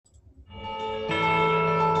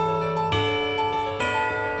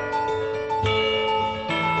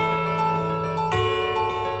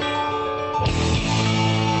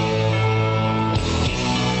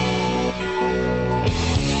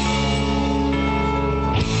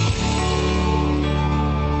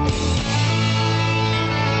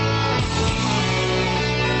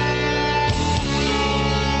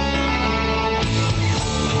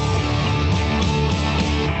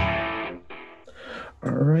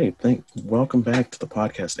right. Welcome back to the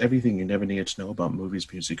podcast, Everything You Never Needed to Know About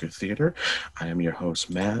Movies, Music, or Theater. I am your host,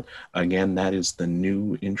 Matt. Again, that is the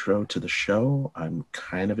new intro to the show. I'm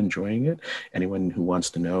kind of enjoying it. Anyone who wants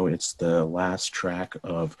to know, it's the last track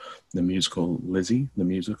of the musical Lizzie, the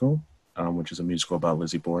musical, which is a musical about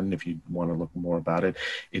Lizzie Borden. If you want to look more about it,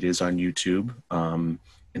 it is on YouTube, and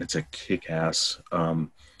it's a kick-ass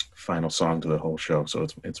final song to the whole show. So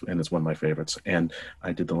it's one of my favorites. And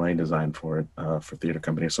I did the line design for it for Theater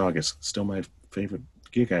Company of Saugus. Still my favorite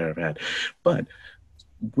gig I ever had. But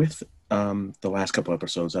with the last couple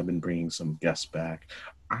episodes, I've been bringing some guests back.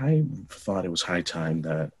 I thought it was high time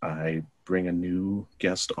that I bring a new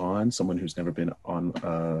guest on, someone who's never been on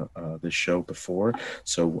this show before.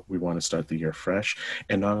 So we want to start the year fresh.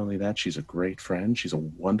 And not only that, she's a great friend. She's a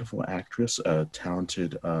wonderful actress, a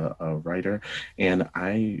talented writer, and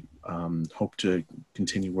I hope to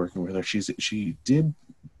continue working with her. She did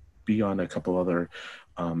be on a couple other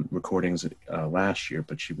recordings last year,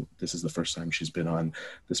 but this is the first time she's been on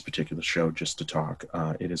this particular show just to talk.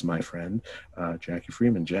 It is my friend, Jackie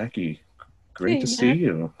Freeman. Jackie, great Hey, to see Matt.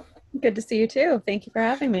 you. Good to see you too. Thank you for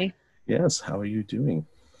having me. Yes, how are you doing?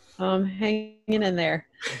 Hanging in there.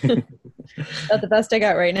 That's the best I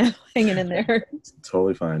got right now. Hanging in there.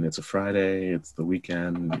 Totally fine. It's a Friday. It's the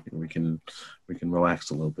weekend. We can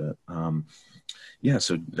relax a little bit. Yeah,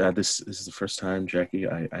 so this is the first time, Jackie.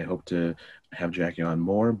 I hope to have Jackie on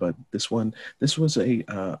more, but this was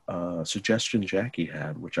a suggestion Jackie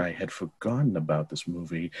had, which I had forgotten about this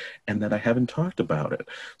movie, and that I haven't talked about it.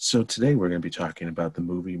 So today we're going to be talking about the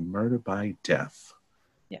movie Murder by Death.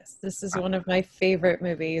 Yes, this is one of my favorite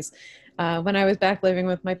movies. When I was back living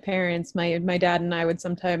with my parents, my dad and I would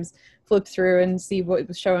sometimes flip through and see what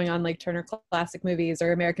was showing on like Turner Classic Movies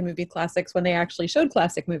or American Movie Classics when they actually showed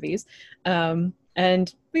classic movies.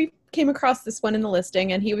 And we came across this one in the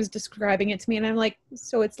listing, and he was describing it to me, and I'm like,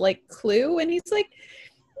 so it's like Clue? And he's like,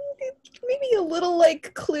 maybe a little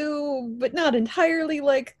like Clue, but not entirely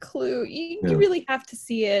like Clue. You Yeah. really have to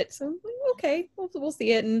see it. So I'm like, okay, we'll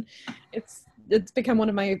see it. And it's become one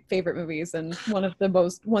of my favorite movies and one of the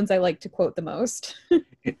most ones I like to quote the most.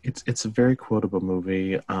 It's a very quotable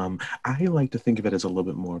movie. I like to think of it as a little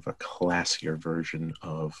bit more of a classier version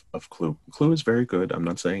of Clue. Clue is very good. I'm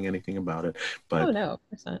not saying anything about it, Oh but no,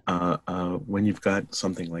 percent. when you've got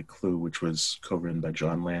something like Clue, which was co-written by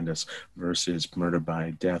John Landis, versus Murder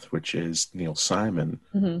by Death, which is Neil Simon,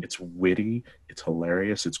 Mm-hmm. it's witty, it's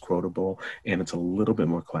hilarious, it's quotable, and it's a little bit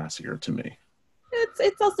more classier to me.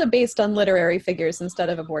 It's also based on literary figures instead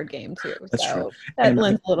of a board game too, That's true. so that And I,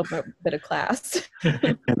 lends a little bit of class.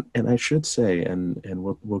 and I should say, and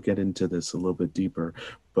we'll get into this a little bit deeper,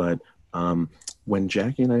 but when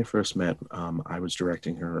Jackie and I first met, I was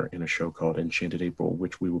directing her in a show called Enchanted April,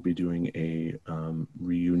 which we will be doing a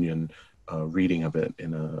reunion reading of it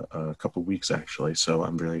in a couple weeks actually. So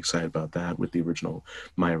I'm really excited about that with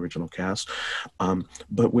my original cast.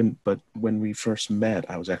 But when we first met,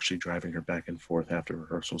 I was actually driving her back and forth after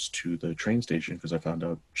rehearsals to the train station because I found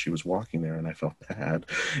out she was walking there, and I felt bad.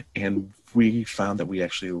 And we found that we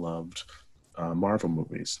actually loved Marvel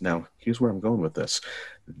movies. Now, here's where I'm going with this.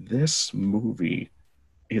 This movie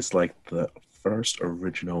is like the first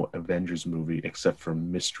original Avengers movie, except for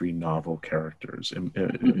mystery novel characters.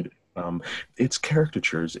 It's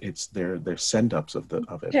caricatures. It's their send ups of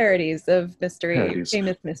it, Parodies of parodies.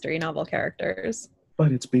 famous mystery novel characters.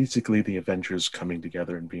 But it's basically the Avengers coming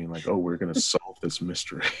together and being like, "Oh, we're going to solve this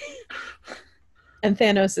mystery." And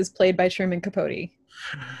Thanos is played by Truman Capote.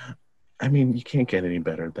 I mean, you can't get any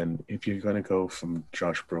better than if you're going to go from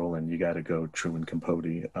Josh Brolin, you got to go Truman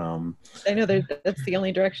Capote. I know that's the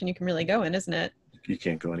only direction you can really go in, isn't it? You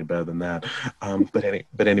can't go any better than that.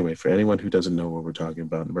 But anyway, for anyone who doesn't know what we're talking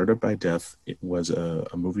about, Murder by Death, it was a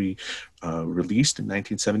movie released in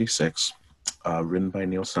 1976. Written by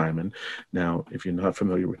Neil Simon. Now, if you're not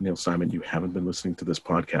familiar with Neil Simon, you haven't been listening to this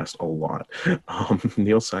podcast a lot.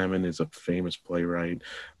 Neil Simon is a famous playwright.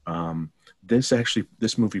 This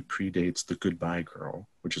movie predates The Goodbye Girl,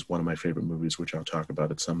 which is one of my favorite movies, which I'll talk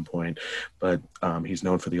about at some point. But he's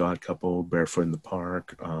known for The Odd Couple, Barefoot in the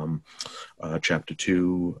Park, Chapter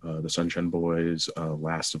Two, The Sunshine Boys,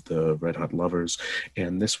 Last of the Red Hot Lovers,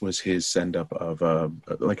 and this was his send up of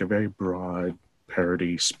like a very broad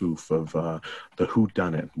parody spoof of the Who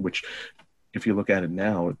Done It, which if you look at it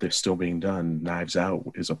now, they're still being done. Knives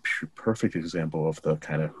Out is a perfect example of the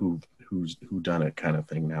kind of who done it kind of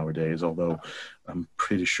thing nowadays. Although I'm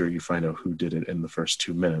pretty sure you find out who did it in the first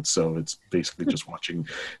 2 minutes, so it's basically just watching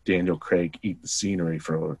Daniel Craig eat the scenery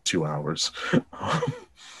for 2 hours.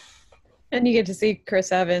 And you get to see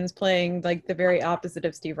Chris Evans playing like the very opposite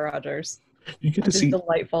of Steve Rogers, You get to which is see.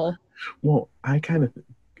 delightful. Well, I kind of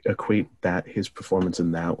equate that his performance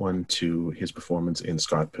in that one to his performance in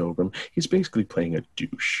Scott Pilgrim. He's basically playing a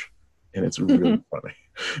douche, and it's really funny.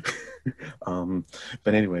 um,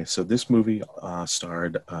 but anyway, so this movie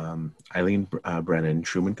starred Eileen Brennan,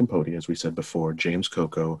 Truman Capote, as we said before, James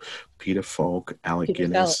Coco, Peter Falk, Alec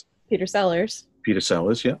Guinness, Peter Sellers. Peter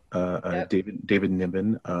Sellers, yeah, Yep. David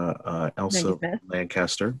Niven, Maggie Elsa Smith.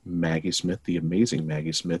 Lancaster, Maggie Smith, the amazing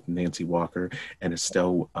Maggie Smith, Nancy Walker, and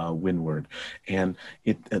Estelle Winward, and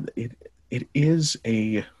it is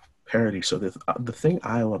a parody. So the thing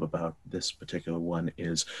I love about this particular one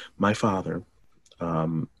is my father.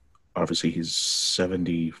 Um, Obviously, he's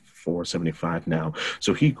 74, 75 now.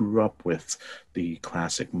 So he grew up with the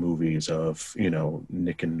classic movies of,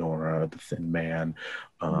 Nick and Nora, The Thin Man.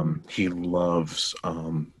 He loves,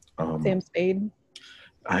 Sam Spade.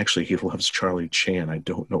 actually, he loves Charlie Chan. I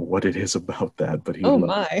don't know what it is about that, but Oh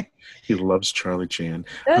my. he loves Charlie Chan.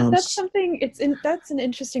 That's something. That's an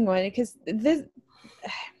interesting one because this.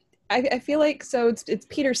 I feel like so it's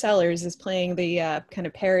Peter Sellers is playing the kind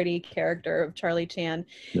of parody character of Charlie Chan,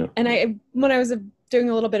 Yeah. and when I was doing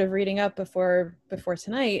a little bit of reading up before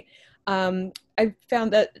tonight, I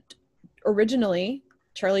found that originally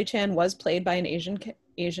Charlie Chan was played by an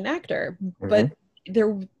Asian actor, but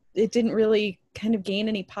it didn't really kind of gain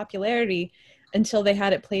any popularity until they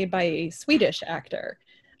had it played by a Swedish actor.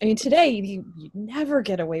 I mean, today you never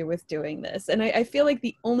get away with doing this. And I feel like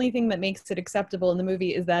the only thing that makes it acceptable in the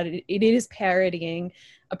movie is that it is parodying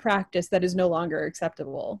a practice that is no longer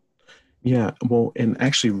acceptable. Yeah, well, and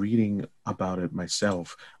actually reading about it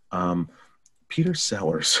myself, Peter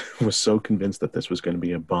Sellers was so convinced that this was going to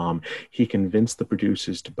be a bomb, he convinced the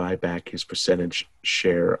producers to buy back his percentage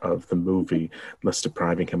share of the movie, thus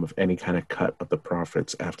depriving him of any kind of cut of the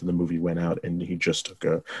profits after the movie went out, and he just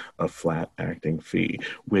took a flat acting fee,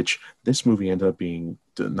 which this movie ended up being,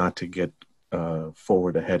 not to get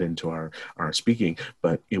forward ahead into our speaking,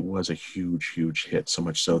 but it was a huge hit, so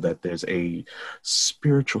much so that there's a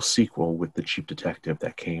spiritual sequel with The Cheap Detective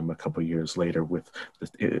that came a couple years later. With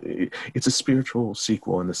it's a spiritual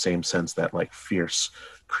sequel in the same sense that like Fierce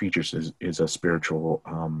Creatures is a spiritual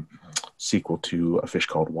sequel to A Fish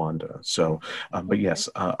Called Wanda. So but yes,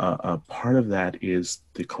 part of that is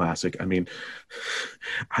the classic. I mean,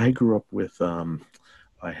 I grew up with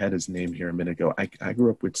I had his name here a minute ago. I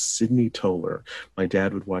grew up with Sidney Toler. My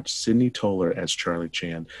dad would watch Sidney Toler as Charlie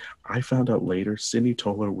Chan. I found out later Sidney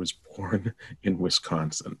Toler was born in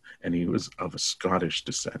Wisconsin, and he was of a Scottish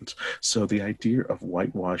descent. So the idea of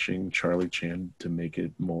whitewashing Charlie Chan to make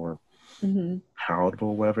it more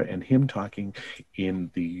palatable, whatever, and him talking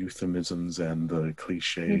in the euphemisms and the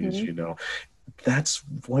cliches, that's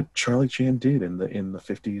what Charlie Chan did in the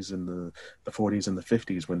 50s and the 40s and the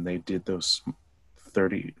 50s when they did those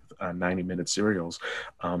 30 90-minute serials.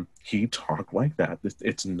 He talked like that.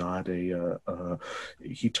 It's not he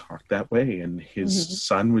talked that way, and his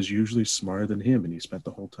son was usually smarter than him, and he spent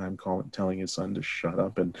the whole time telling his son to shut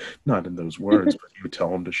up, and not in those words, but he would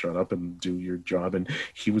tell him to shut up and do your job, and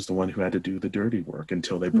he was the one who had to do the dirty work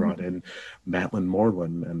until they brought in Madeline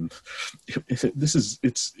Moreland. And this is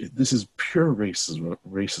pure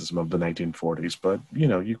racism of the 1940s, but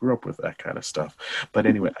you grew up with that kind of stuff. But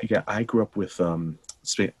anyway, yeah, I grew up with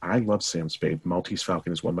I love Sam Spade. Maltese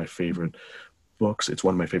Falcon is one of my favorite books. It's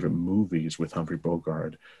one of my favorite movies with Humphrey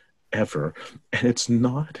Bogart ever. And it's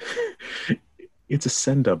not, it's a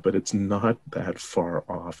send up, but it's not that far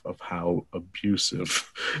off of how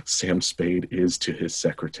abusive Sam Spade is to his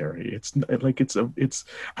secretary. It's like, it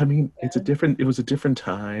was a different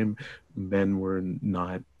time. Men were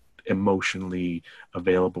not emotionally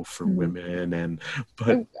available for women,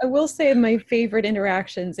 but I will say my favorite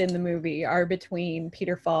interactions in the movie are between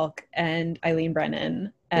Peter Falk and Eileen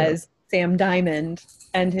Brennan as Sam Diamond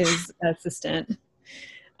and his assistant.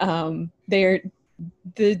 They're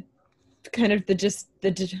the kind of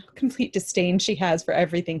the complete disdain she has for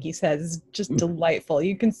everything he says is just delightful.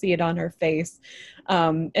 You can see it on her face,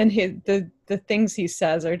 and the things he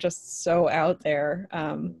says are just so out there.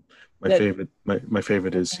 My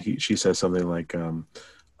favorite is she says something like,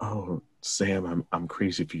 "Oh, Sam, I'm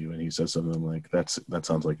crazy for you," and he says something like, that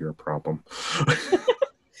sounds like you're a problem."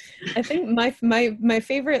 I think my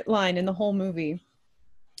favorite line in the whole movie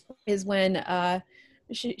is when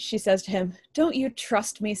she says to him, "Don't you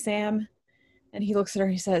trust me, Sam?" And he looks at her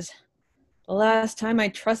and he says, "The last time I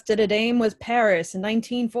trusted a dame was Paris in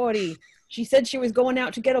 1940. She said she was going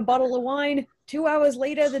out to get a bottle of wine. 2 hours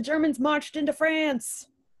later, the Germans marched into France."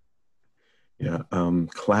 Yeah,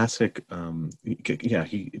 classic.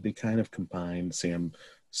 They kind of combine Sam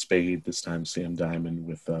Spade, this time Sam Diamond,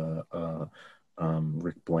 with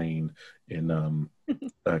Rick Blaine in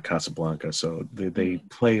Casablanca. So they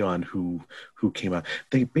play on who came out.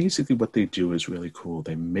 They basically, what they do is really cool.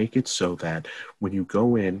 They make it so that when you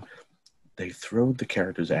go in, they throw the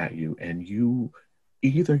characters at you, and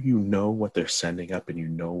either you know what they're sending up and you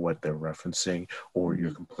know what they're referencing, or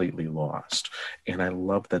you're completely lost. And I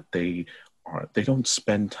love that they don't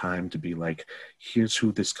spend time to be like, here's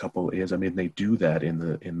who this couple is. I mean, they do that in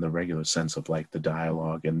the regular sense of like the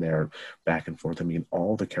dialogue and their back and forth. I mean,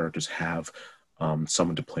 all the characters have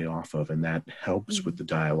someone to play off of, and that helps with the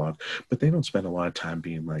dialogue. But they don't spend a lot of time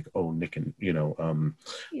being like, oh, Nick and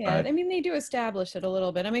Yeah, I mean, they do establish it a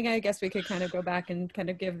little bit. I mean, I guess we could kind of go back and kind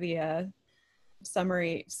of give the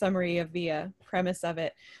summary of the premise of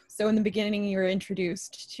it. So in the beginning, you're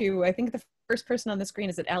introduced to, I think the first person on the screen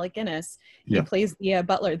is Alec Guinness. He plays the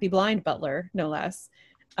butler, the blind butler, no less.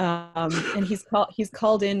 And he's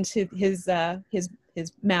called into his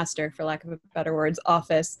master, for lack of a better words,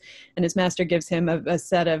 office, and his master gives him a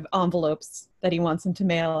set of envelopes that he wants him to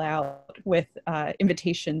mail out with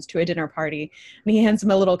invitations to a dinner party. And he hands him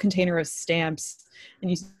a little container of stamps,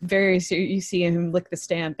 and you see him lick the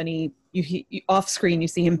stamp, and he off screen you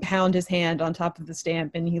see him pound his hand on top of the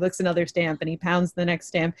stamp, and he licks another stamp, and he pounds the next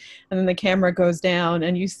stamp, and then the camera goes down,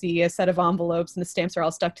 and you see a set of envelopes, and the stamps are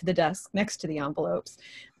all stuck to the desk next to the envelopes.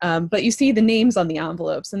 But you see the names on the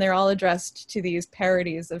envelopes, and they're all addressed to these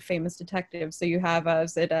parodies of famous detectives. So you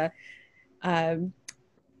have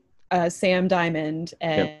Sam Diamond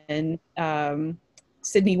and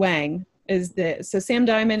Sidney Wang. So Sam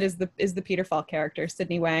Diamond is the Peter Falk character.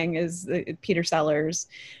 Sidney Wang is Peter Sellers.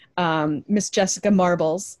 Miss Jessica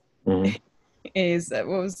Marbles is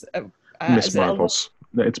Miss Marbles.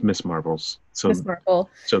 It's Miss Marbles. So Miss Marple.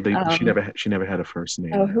 So she never had a first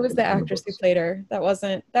name. Oh, who was the actress who played her? That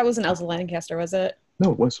wasn't Elsa Lancaster, was it?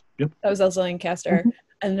 No, it was. Yep. That was Elsa Lancaster.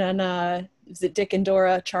 And then was it Dick and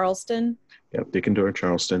Dora Charleston? Yep, Dick and Dora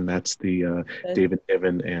Charleston. That's the David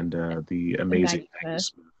Niven and the amazing Agnes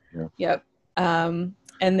Smith. Yeah. Yep. And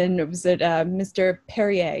then was it Mr.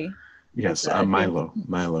 Perrier? Yes, Milo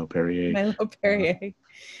Perrier. Milo Perrier.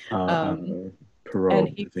 Perot,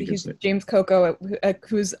 and he's James Coco,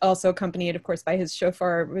 who's also accompanied, of course, by his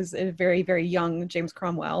chauffeur, was a very, very young James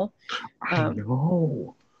Cromwell. I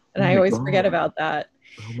know. And I always forget about that.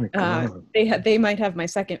 Oh my God. They might have my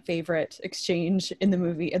second favorite exchange in the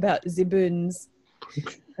movie about Zibuns.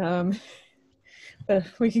 But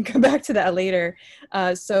we can come back to that later.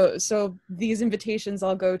 So these invitations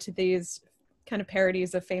all go to these kind of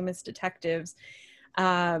parodies of famous detectives.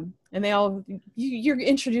 And you're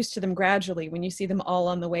introduced to them gradually when you see them all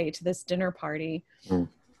on the way to this dinner party. So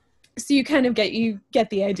you kind of get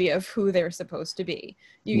the idea of who they're supposed to be.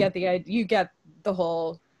 You get the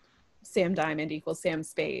whole Sam Diamond equals Sam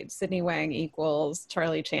Spade, Sidney Wang equals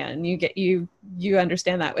Charlie Chan. You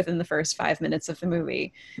understand that within the first 5 minutes of the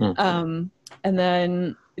movie. And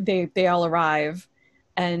then they all arrive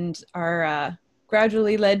and are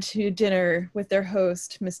gradually led to dinner with their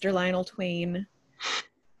host, Mr. Lionel Twain,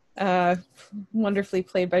 wonderfully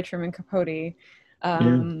played by Truman Capote,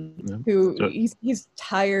 he's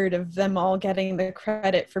tired of them all getting the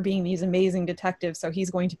credit for being these amazing detectives. So he's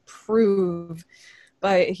going to prove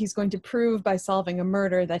by solving a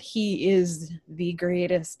murder that he is the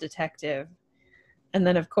greatest detective. And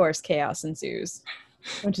then, of course, chaos ensues,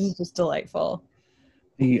 which is just delightful.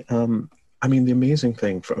 The amazing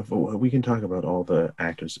thing, we can talk about all the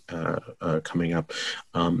actors coming up.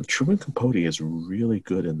 Truman Capote is really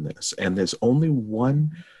good in this, and there's only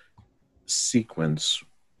one sequence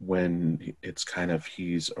when it's kind of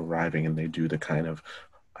he's arriving and they do the kind of,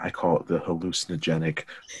 I call it the hallucinogenic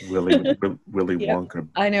Willy Wonka.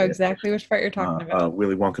 I know exactly which part you're talking about.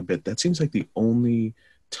 Willy Wonka bit. That seems like the only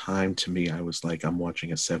time to me I was like, I'm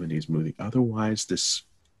watching a 70s movie. Otherwise, this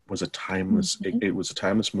was a timeless, it was a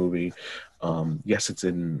timeless movie. Yes, it's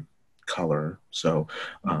in color, so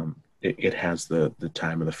it has the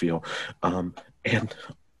time and the feel. And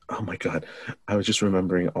oh my God, I was just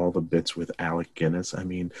remembering all the bits with Alec Guinness. I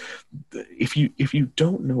mean, if you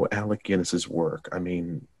don't know Alec Guinness's work, I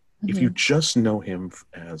mean, if you just know him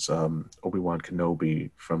as Obi-Wan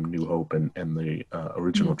Kenobi from New Hope and the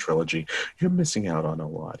original trilogy, you're missing out on a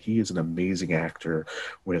lot. He is an amazing actor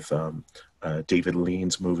with David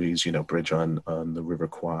Lean's movies, Bridge on the River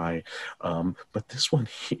Kwai. But this one,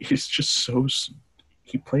 he's just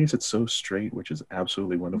he plays it so straight, which is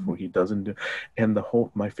absolutely wonderful. He doesn't do, and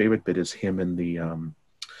my favorite bit is him and the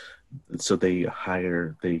so they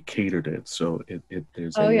catered it. So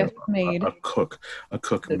there's a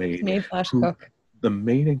cook maid. Maid/cook. The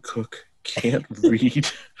maid and cook can't read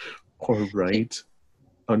or write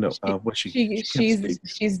Oh no, She, what she can't speak.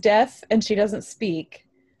 she's deaf and she doesn't speak,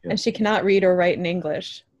 Yeah, and she cannot read or write in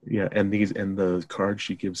English. yeah, and the cards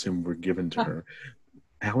she gives him were given to her.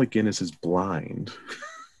 Alec Guinness is blind,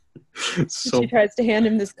 She so tries to hand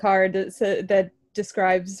him this card that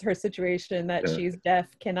describes her situation, that yeah, she's deaf,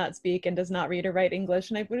 cannot speak, and does not read or write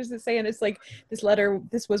English. And what does it say? And it's like, this letter,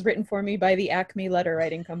 this was written for me by the Acme Letter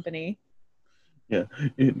Writing Company. yeah,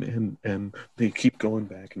 and they keep going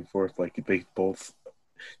back and forth like they both.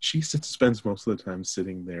 Spends most of the time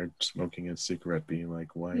sitting there smoking a cigarette, being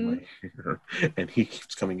like, "Why am Mhm. I here?" And he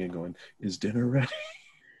keeps coming in, going, "Is dinner ready?"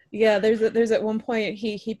 Yeah, there's at one point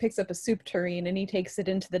he picks up a soup tureen and he takes it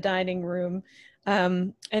into the dining room,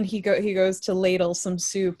 and he goes to ladle some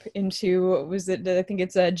soup into, what was it? I think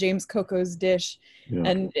it's James Coco's dish, Yeah.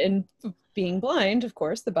 and being blind, of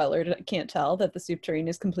course, the butler can't tell that the soup tureen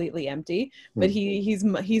is completely empty, but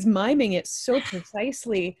Hmm. he's miming it so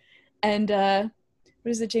precisely, and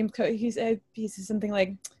what is it? He says something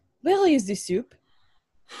like, "Where is the soup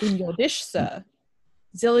in your dish, sir?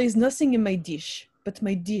 There is nothing in my dish but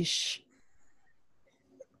my dish."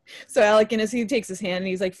 So Alec Guinness, he takes his hand and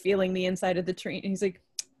he's like feeling the inside of the train, and he's like,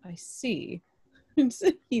 "I see." And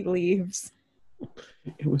so he leaves.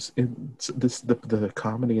 The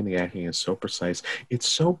comedy and the acting is so precise. It's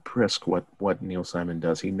so brisk what Neil Simon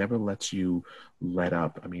does. He never lets you let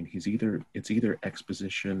up. I mean, it's either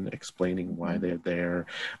exposition explaining why Mhm. they're there,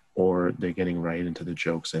 or they're getting right into the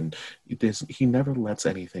jokes. And he never lets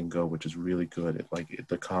anything go, which is really good.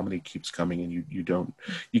 The comedy keeps coming, and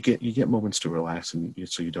you get moments to relax, and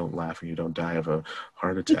so you don't laugh and you don't die of a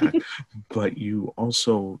heart attack. But you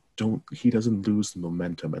also don't. He doesn't lose the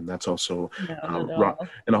momentum, and that's also No, uh, not at Ro- all.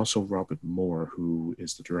 and also Robert Moore, who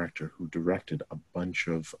is the director, who directed a bunch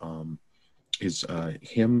of is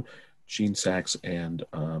him, Gene Saks, and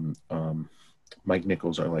Mike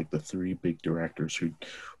Nichols are like the three big directors who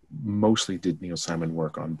mostly did Neil Simon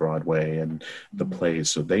work on Broadway and the Mhm. plays,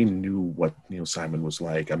 so they knew what Neil Simon was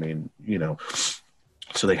like. I mean,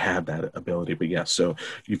 so they had that ability. But yeah, so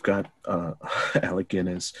you've got Alec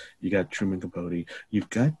Guinness, you got Truman Capote, you've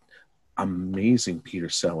got amazing Peter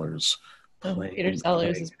Sellers Oh, Peter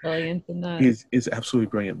Sellers playing is brilliant in that. is absolutely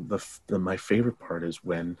brilliant. My favorite part is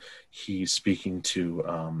when he's speaking to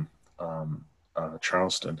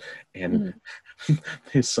Charleston, and Mhm.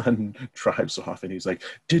 his son drives off, and he's like,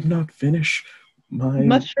 "Did not finish my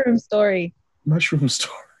Mushroom Story. mushroom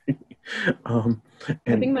story." um, I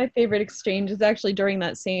think and my favorite exchange is actually during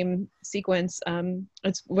that same sequence.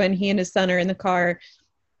 It's when he and his son are in the car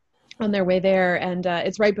on their way there, and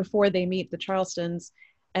it's right before they meet the Charlestons,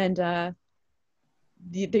 and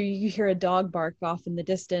you hear a dog bark off in the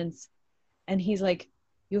distance, and he's like,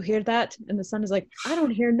 "You hear that?" And the son is like, "I don't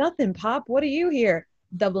hear nothing, Pop. What do you hear?"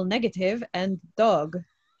 Double negative and dog.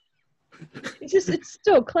 It's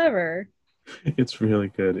so clever. it's really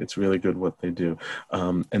good. It's really good what they do.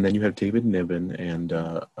 And then you have David Niven and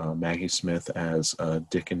Maggie Smith as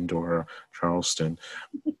Dick and Dora Charleston.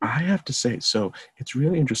 I have to say, so it's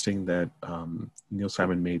really interesting that Neil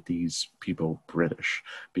Simon made these people British,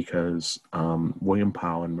 because William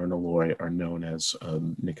Powell and Myrna Loy are known as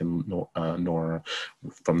Nick and Nora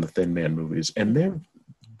from the Thin Man movies, and they're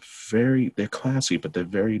classy, but they're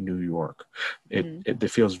very New York. Mm-hmm. It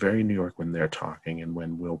feels very New York when they're talking and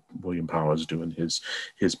when William Powell is doing his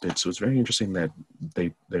bit. So it's very interesting that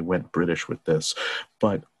they went British with this,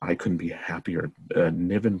 but I couldn't be happier.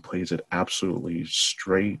 Niven plays it absolutely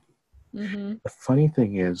straight. Mm-hmm. The funny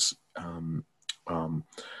thing is, um,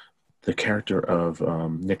 the character of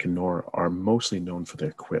Nick and Nora are mostly known for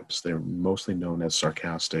their quips. They're mostly known as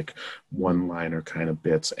sarcastic, Mm-hmm. one-liner kind of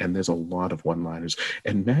bits, and there's a lot of one-liners.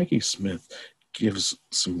 And Maggie Smith gives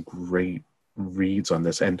some great reads on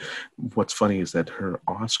this. And what's funny is that her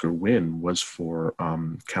Oscar win was for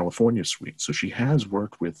California Suite. So she does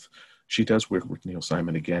work with Neil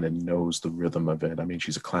Simon again and knows the rhythm of it. I mean,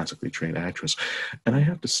 she's a classically trained actress. And I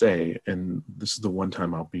have to say, and this is the one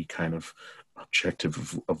time I'll be kind of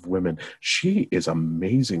objective of women, she is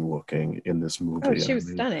amazing looking in this Oh, movie. she I was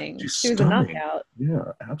mean, stunning. she's She was a stunning. knockout.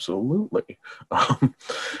 Yeah, absolutely. Um,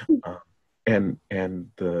 uh, and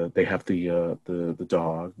they have the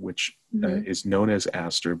dog, which Mm-hmm. is known as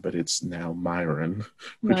Aster, but it's now Myron,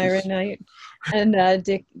 which Myra is Knight and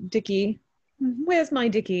Dickie. Where's my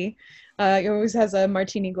Dickie? He always has a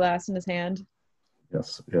martini glass in his hand.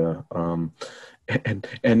 yes, yeah.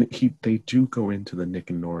 And they do go into the Nick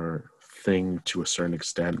and Nora thing to a certain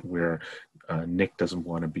extent, where Nick doesn't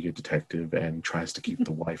want to be a detective and tries to keep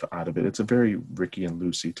the wife out of it. It's a very Ricky and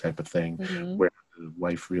Lucy type of thing, Mm-hmm. where the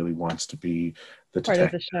wife really wants to be the Part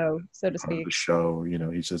of the detective, show, so to part of the speak. show.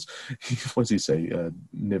 He says, what does he say?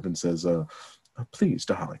 Niven says, please,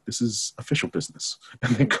 Dalek, this is official business.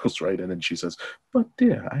 And then goes right in and she says, but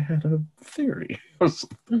dear, I had a theory.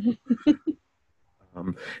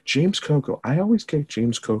 James Coco. I always get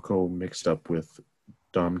James Coco mixed up with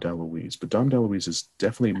Dom DeLuise, but Dom DeLuise is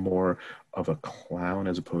definitely more of a clown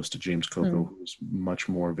as opposed to James Coco, who's much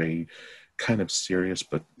more of a kind of serious,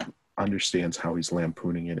 but understands how he's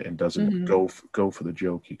lampooning it and doesn't go for the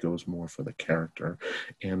joke. He goes more for the character,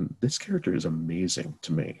 and this character is amazing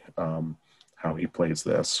to me. How he plays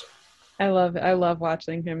this. I love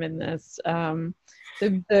watching him in this. The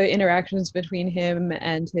interactions between him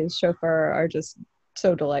and his chauffeur are just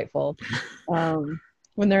so delightful.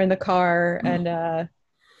 When they're in the car and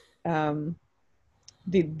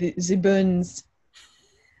the buns,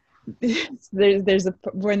 there's a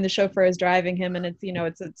when the chauffeur is driving him and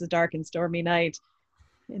it's a dark and stormy night,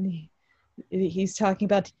 and he's talking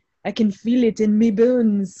about, I can feel it in me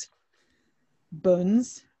buns.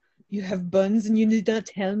 Buns? You have buns and you did not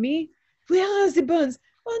tell me? Where are the buns?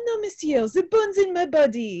 Oh no, monsieur, the buns in my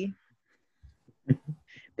body.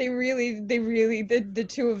 They really, the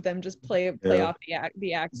two of them just play off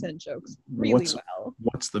the accent jokes really well.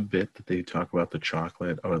 What's the bit that they talk about the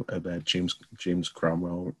chocolate, or that James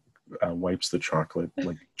Cromwell wipes the chocolate,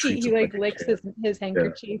 like he like licks his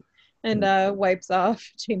handkerchief and wipes off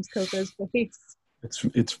James Coco's face.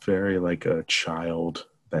 It's very like a child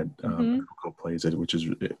that Coco plays it, which is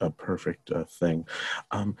a perfect thing.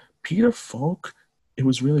 Peter Falk. It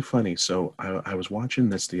was really funny. So I was watching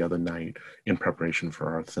this the other night in preparation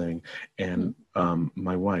for our thing, and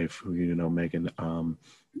my wife, who Megan,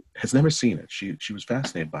 has never seen it. She was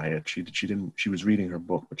fascinated by it. She was reading her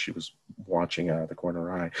book, but she was watching out of the corner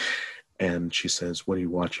of her eye, and she says, "What are you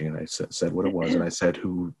watching?" And I said what it was, and I said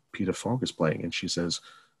who Peter Falk is playing, and she says,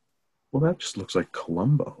 "Well, that just looks like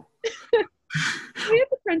Columbo." He has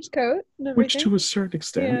a French coat and everything. Which to a certain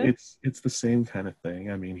extent, it's the same kind of thing.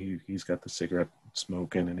 I mean, he's got the cigarette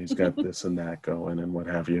smoking and he's got this and that going and what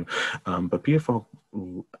have you. But Peter Falk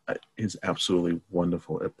is absolutely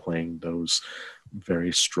wonderful at playing those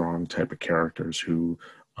very strong type of characters who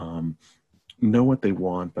know what they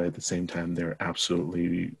want, but at the same time, they're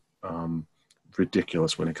absolutely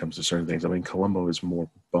ridiculous when it comes to certain things. I mean, Columbo is more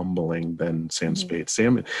bumbling than Sam Spade.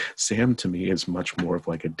 Sam to me is much more of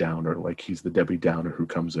like a downer. Like he's the Debbie Downer who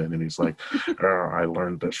comes in and he's like, oh, I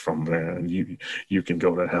learned this from there, and you can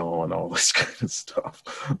go to hell and all this kind of stuff.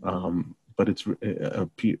 But it's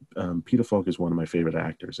Peter Falk is one of my favorite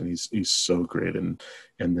actors, and he's so great in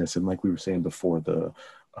this. And like we were saying before, the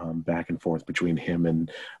back and forth between him and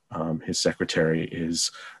his secretary is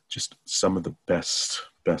just some of the best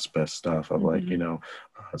stuff. I'm like,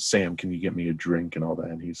 Sam, can you get me a drink and all that?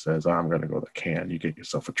 And he says, I'm going to go to the can. You get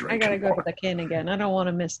yourself a drink. I got to go to the can again. I don't want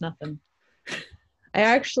to miss nothing.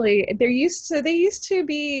 They used to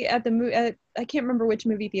be at I can't remember which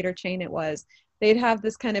movie theater chain it was. They'd have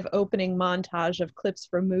this kind of opening montage of clips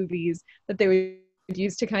from movies that they would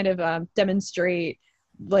use to kind of demonstrate,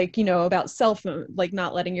 like, about cell phone, like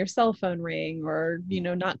not letting your cell phone ring, or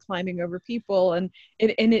not climbing over people, and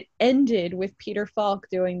it ended with Peter Falk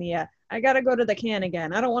doing the I gotta go to the can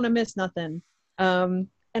again, I don't want to miss nothing, and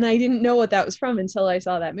I didn't know what that was from until I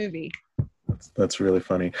saw that movie. That's really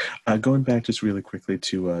funny. Going back just really quickly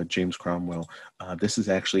to James Cromwell, this is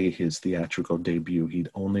actually his theatrical debut. He'd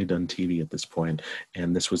only done TV at this point,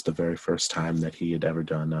 and this was the very first time that he had ever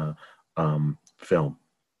done film.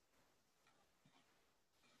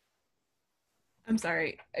 I'm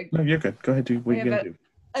sorry. No, you're good. Go ahead. Do what you're going to do.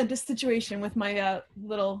 A situation with my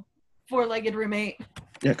little four-legged roommate.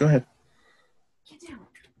 Yeah, go ahead. Get down.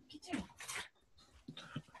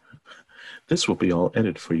 This will be all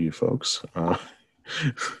edited for you folks.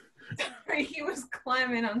 Sorry, he was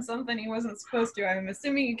climbing on something he wasn't supposed to. I'm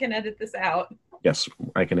assuming you can edit this out. Yes,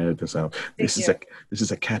 I can edit this out. This is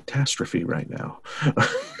a catastrophe right now.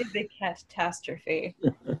 It's a catastrophe.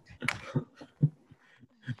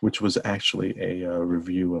 Which was actually a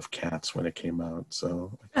review of Cats when it came out,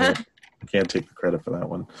 so I can't take the credit for that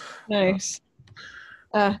one. Nice.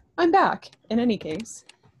 I'm back. In any case,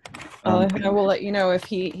 I will let you know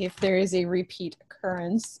if there is a repeat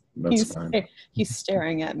occurrence. That's fine. He's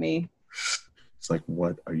staring at me. It's like,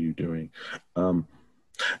 what are you doing? And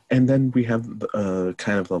then we have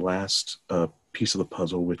kind of the last piece of the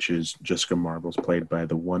puzzle, which is Jessica Marbles, played by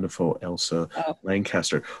the wonderful Elsa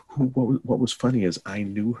Lanchester, who, what was funny is I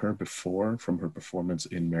knew her before from her performance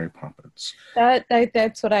in Mary Poppins.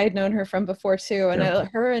 That's what I had known her from before too, and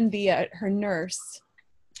her and her nurse.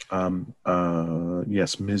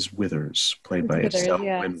 Yes, Ms. Withers, played by Estelle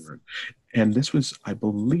Winward. And I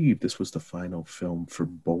believe this was the final film for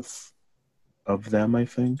both of them, I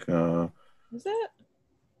think. Was it?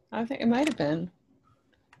 I think it might have been.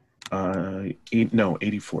 No,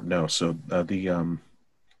 84. No, so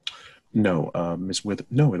no, Miss Withers.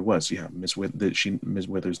 No, it was, yeah, Miss Withers. Miss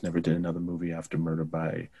Withers never did another movie after Murder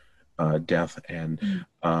by Death, and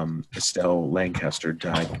Mm. Estelle Lancaster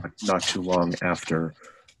died not too long after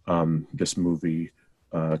this movie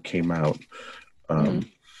came out. Mm.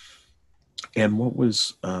 Um, and what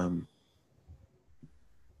was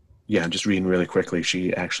yeah, just reading really quickly.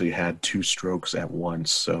 She actually had two strokes at once,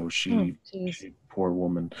 so Oh, jeez. she poor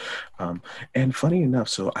woman. Um, and funny enough,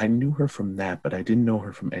 so I knew her from that, but I didn't know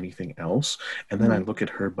her from anything else. And then I Mm. look at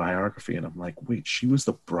her biography, and I'm like, wait, she was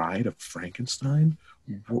the bride of Frankenstein.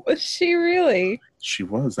 Was she really? She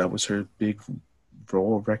was. That was her big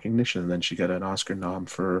role of recognition. And then she got an Oscar nom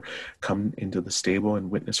for Come Into the Stable and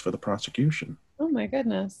Witness for the Prosecution. Oh my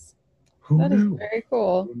goodness. Who That is knew? very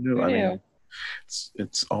cool. Who knew? Who I mean, knew?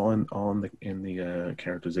 it's all in the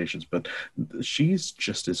characterizations, but she's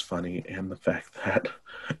just as funny, and the fact that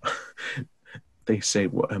they say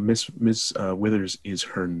well, Miss Withers is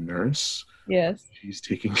her nurse. Yes. She's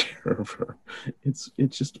taking care of her. It's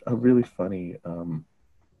just a really funny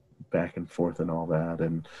back and forth and all that,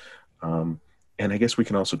 um, and I guess we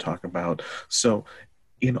can also talk about so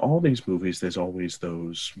in all these movies, there's always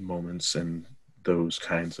those moments and those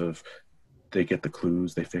kinds of they get the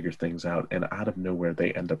clues, they figure things out, and out of nowhere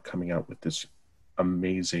they end up coming out with this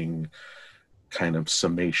amazing kind of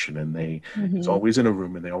summation. And it's Hmm. always in a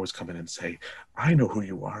room, and they always come in and say, "I know who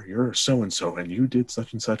you are. You're so and you did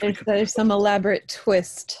such and such because There's some elaborate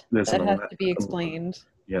twist there's that an has to be explained.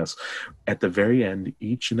 yes." At the very end,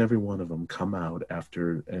 each and every one of them come out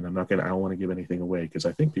after, and I don't want to give anything away because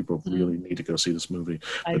I think people Mm, really need to go see this movie.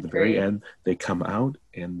 I But at the very agree. end, they come out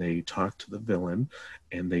and they talk to the villain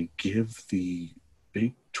and they give the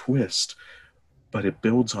big twist, but it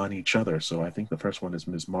builds on each other. So I think the first one is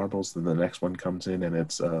Ms. Marbles, then the next one comes in and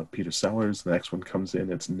it's Peter Sellers, the next one comes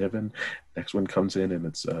in, it's Niven, next one comes in and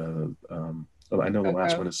it's I know the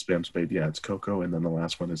last Coco one is Sam Spade. Yeah, it's Coco, and then the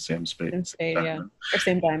last one is and Sam Spade, yeah. Diamond. Or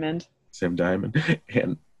Sam Diamond. Sam Diamond,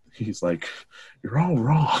 and he's like, "You're all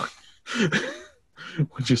wrong,"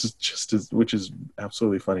 which is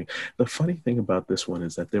absolutely funny. The funny thing about this one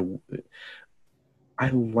is that I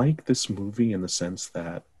like this movie in the sense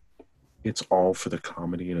that it's all for the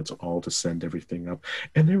comedy and it's all to send everything up,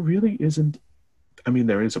 and there really isn't. I mean,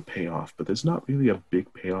 there is a payoff, but there's not really a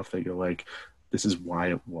big payoff that you're like, this is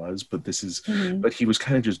why it was, Hmm. but he was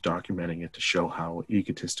kind of just documenting it to show how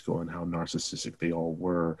egotistical and how narcissistic they all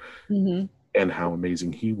were Hmm. and how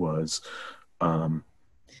amazing he was. Um,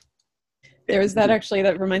 There was that actually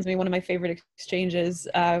that reminds me one of my favorite exchanges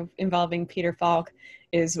involving Peter Falk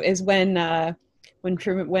is when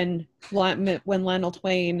Lionel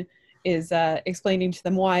Twain is explaining to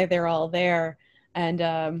them why they're all there,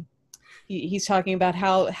 and he's talking about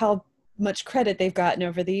how much credit they've gotten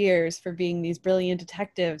over the years for being these brilliant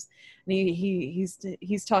detectives, and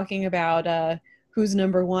he's talking about who's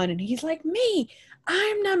number one, and he's like, me,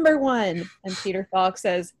 I'm number one, and Peter Falk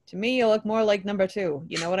says, to me you look more like number two,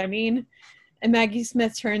 you know what I mean? And Maggie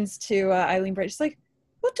Smith turns to Eileen Bright. She's like,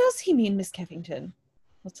 what does he mean, Miss Kevington?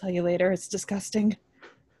 I'll tell you later. It's disgusting.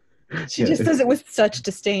 She yeah, just says it with such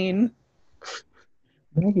disdain.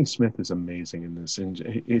 Maggie Smith is amazing in this, and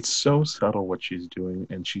it's so subtle what she's doing,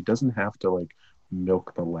 and she doesn't have to like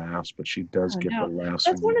milk the laughs, but she does Oh get the no. laughs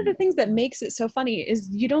That's one of the really. things that makes it so funny is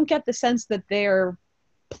you don't get the sense that they're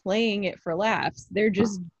playing it for laughs. They're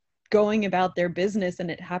just going about their business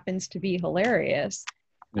and it happens to be hilarious.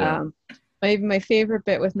 Yeah, Um, my favorite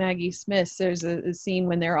bit with Maggie Smith, there's a scene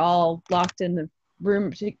when they're all locked in the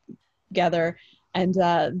room together and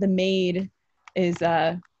the maid is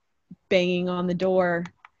banging on the door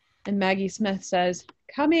and Maggie Smith says,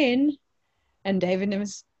 come in. And David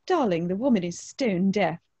Nimitz, darling, the woman is stone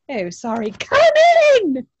deaf. Oh, sorry, come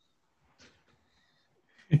in!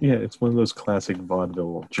 yeah, it's one of those classic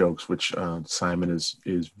vaudeville jokes, which Simon is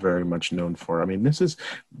very much known for. I mean, this is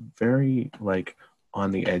very like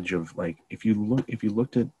on the edge of like if you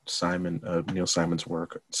looked at Neil Simon's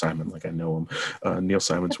work, Simon like I know him, Neil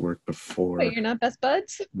Simon's work Wait, before. you're not best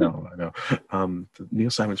buds? No, I know. Neil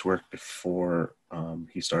Simon's work before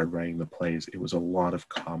he started writing the plays, it was a lot of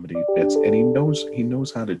comedy bits, and he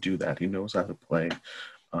knows how to do that. He knows how to play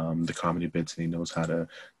the comedy bits, and he knows how to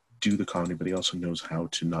do the comedy, but he also knows how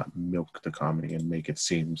to not milk the comedy and make it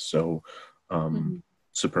seem so um, Mm-hmm.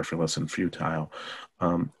 superfluous and futile.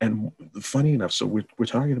 And funny enough, so we're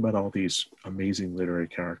talking about all these amazing literary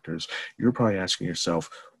characters. You're probably asking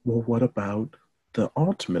yourself, well, what about the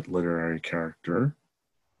ultimate literary character,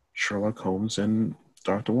 Sherlock Holmes and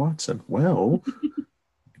Dr. Watson? Well,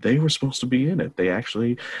 they were supposed to be in it. They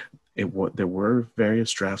actually, There were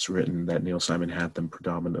various drafts written that Neil Simon had them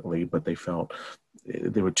predominantly, but they felt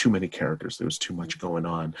there were too many characters. There was too much going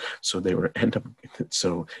on, so they were end up.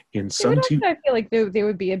 So in They would some also, TV, I feel like they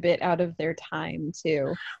would be a bit out of their time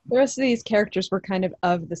too. The rest of these characters were kind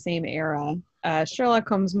of the same era. Sherlock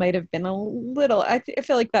Holmes might have been a little. I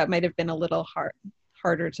feel like that might have been a little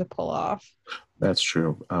harder to pull off. that's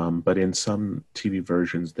true. But in some TV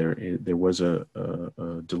versions, there was a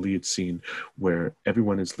deleted scene where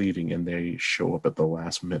everyone is leaving and they show up at the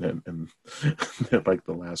last minute, and they're like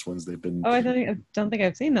the last ones they've been. Oh, I don't think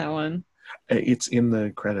I've seen that one. It's in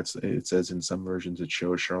the credits. It says in some versions it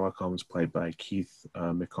shows Sherlock Holmes played by Keith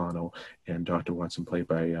McConnell and Dr. Watson played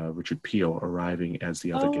by Richard Peel arriving as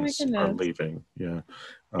the other Oh my guests are goodness. leaving. Yeah,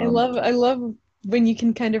 I um, love I love when you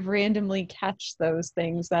can kind of randomly catch those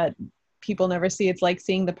things that people never see. It's like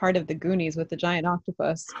seeing the part of the Goonies with the giant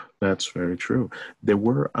octopus. that's very true. There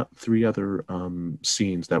were three other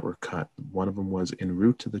scenes that were cut. One of them was en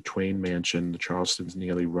route to the Twain mansion. The Charlestons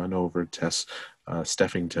nearly run over Tess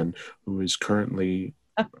Steffington, who is currently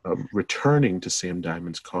returning to Sam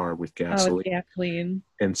Diamond's car with Oh, it's gasoline. gasoline.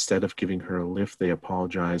 Instead of giving her a lift, they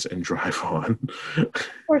apologize and drive on. Of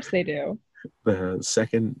course they do. The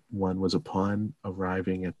second one was upon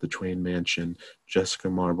arriving at the Twain mansion, Jessica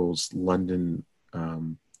Marble's London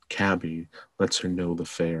cabbie lets her know the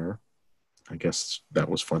fare. I guess that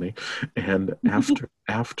was funny. And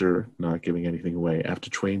after not giving anything away, after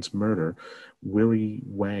Twain's murder, Willie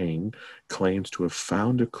Wang claims to have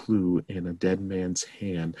found a clue in a dead man's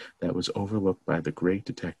hand that was overlooked by the great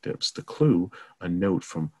detectives. The clue, a note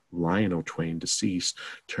from Lionel Twain, deceased,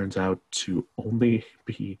 turns out to only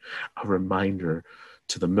be a reminder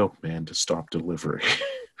to the milkman to stop delivery.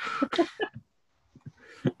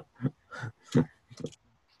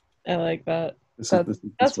 I like that. This is That's this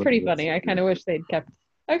is that's what it pretty is. funny. I kind of wish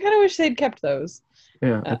they'd kept those.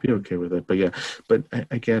 Yeah, Uh, I'd be okay with it. But yeah, but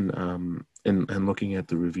again, and looking at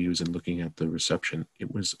the reviews and looking at the reception,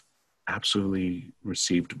 it was absolutely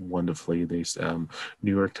received wonderfully. New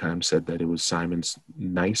York Times said that it was Simon's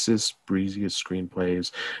nicest, breeziest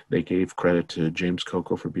screenplays. They gave credit to James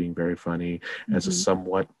Coco for being very funny as a mhm.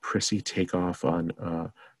 somewhat prissy takeoff on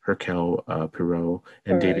Hercule Poirot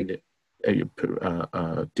and Correct.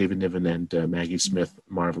 David Niven and Maggie Smith,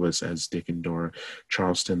 marvelous as Dick and Dora.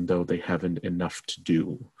 Charleston, though they haven't enough to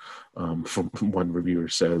do, from one reviewer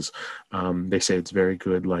says. They say it's very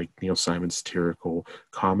good, like Neil Simon's satirical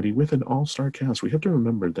comedy with an all-star cast. We have to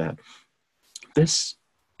remember that this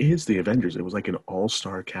is the Avengers. It was like an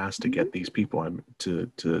all-star cast to Mhm. get these people to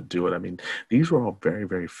do it. I mean, these were all very,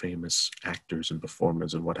 very famous actors and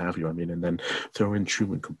performers and what have you. I mean, and then throw in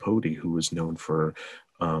Truman Capote, who was known for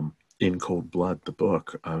In Cold Blood, the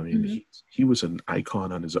book. I mean, Mhm. he was an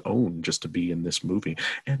icon on his own just to be in this movie.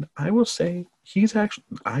 And I will say, he's actually,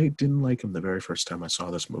 I didn't like him the very first time I saw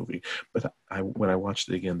this movie, but when I watched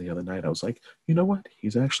it again the other night, I was like, you know what?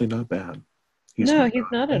 He's actually not bad. He's No, not he's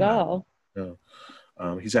not at bad. all. No.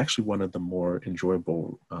 He's actually one of the more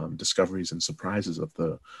enjoyable discoveries and surprises of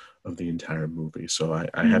the entire movie. So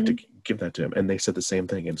I have to Mhm. give that to him. And they said the same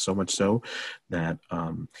thing, and so much so that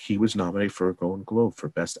he was nominated for a Golden Globe for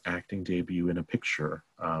Best Acting Debut in a Picture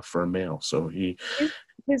for a male. So he,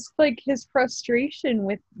 His frustration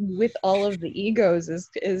with all of the egos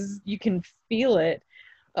is you can feel it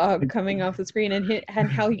coming off the screen, and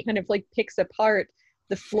how he kind of like picks apart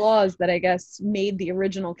the flaws that I guess made the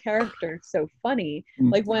original character so funny.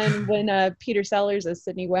 Like when Peter Sellers as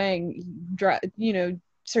Sidney Wang,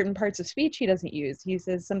 certain parts of speech he doesn't use. He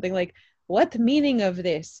says something like, "What meaning of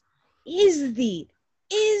this is the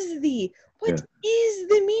what yeah, is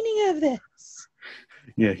the meaning of this?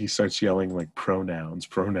 yeah, he starts yelling like pronouns,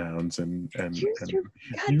 Use and your use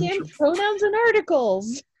goddamn your pronouns and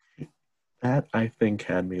articles." that I think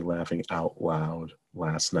had me laughing out loud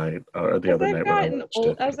last night or the other night when I watched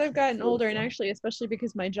it. As I've gotten Really older, and funny. actually especially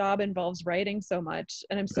because my job involves writing so much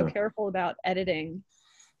and I'm so Yeah. careful about editing,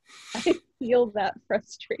 I feel that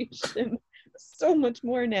frustration so much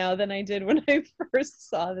more now than I did when I first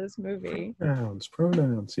saw this movie.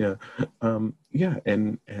 Pronouns, yeah. Yeah,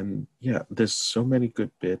 and yeah, there's so many good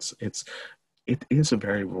bits. It is a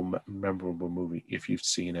very memorable movie if you've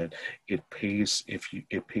seen it. It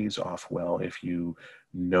pays off well if you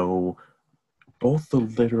know both the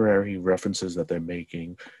literary references that they're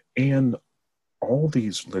making, and all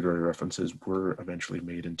these literary references were eventually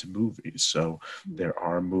made into movies. So there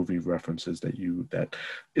are movie references that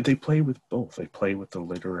they play with both. They play with the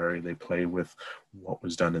literary, they play with what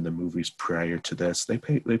was done in the movies prior to this. They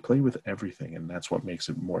play with everything, and that's what makes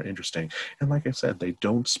it more interesting. And like I said, they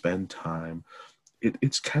don't spend time.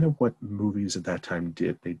 It's kind of what movies at that time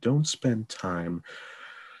did. They don't spend time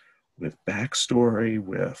with backstory,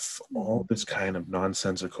 with all Mhm. this kind of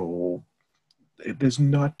nonsensical. There's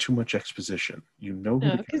not too much exposition. You know who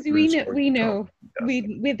the No, because character is, where we you go. know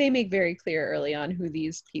we they make very clear early on who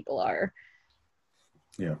these people are.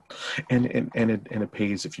 Yeah, and it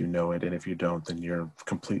pays if you know it, and if you don't, then you're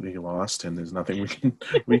completely lost, and there's nothing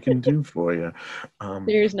we can do for you. Um,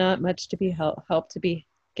 There's not much to be help to be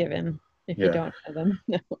given if you yeah, don't know them.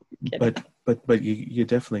 No, I'm kidding. but you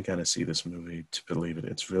definitely got to see this movie to believe it.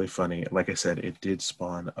 It's really funny. Like I said, it did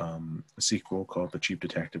spawn a sequel called The Cheap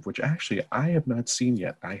Detective, which actually I have not seen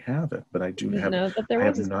yet. I have it, but I I do didn't have. know that there I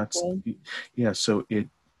have was a not. sequel. Yeah, so it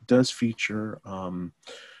does feature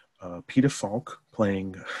Peter Falk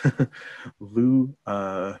playing Lou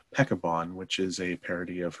Peckabon, which is a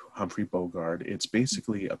parody of Humphrey Bogart. It's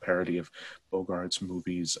basically a parody of Bogart's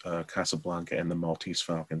movies Casablanca and The Maltese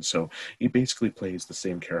Falcon. So he basically plays the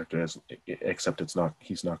same character as, except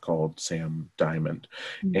he's not called Sam Diamond.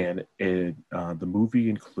 Mhm. And the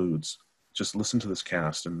movie includes. Just listen to this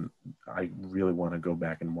cast, and I really want to go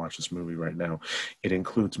back and watch this movie right now. It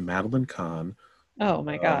includes Madeline Kahn, Oh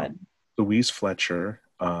my uh, God. Louise Fletcher,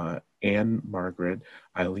 Anne Margaret,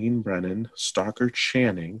 Eileen Brennan, Stalker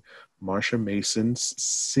Channing, Marsha Mason,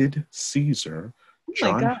 Sid Caesar, Oh my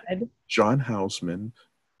John God. John Houseman,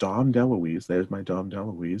 Dom DeLuise, there's my Dom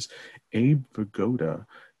DeLuise, Abe Vigoda,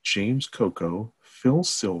 James Coco, Phil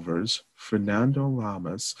Silvers, Fernando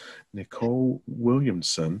Lamas, Nicole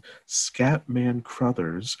Williamson, Scatman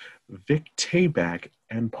Crothers, Vic Tayback,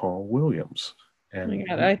 and Paul Williams. Oh my And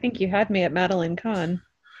God. I think you had me at Madeline Kahn.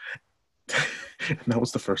 and that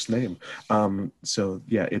was the first name. So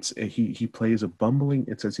yeah, it's he plays a bumbling.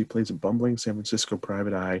 It says he plays a bumbling San Francisco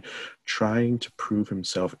private eye, trying to prove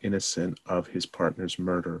himself innocent of his partner's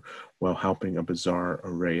murder, while helping a bizarre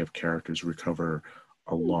array of characters recover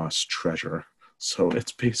a lost treasure. So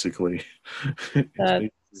it's basically, it's That's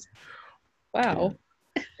basically, yeah. wow.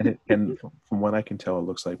 And from what I can tell, it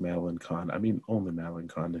looks like Madeline Kahn. I mean, only Madeline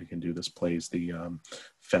Kahn that can do this plays the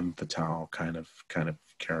femme fatale kind of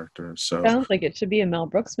character. So Sounds like it should be a Mel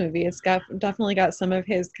Brooks movie. It's got definitely got some of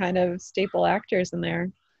his kind of staple actors in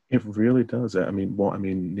there. it really does. I mean,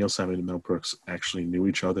 Neil Simon and Mel Brooks actually knew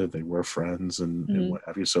each other. They were friends and Mhm. what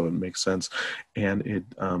have you. So it makes sense. And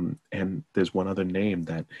there's one other name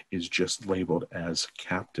that is just labeled as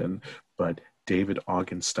Captain, but David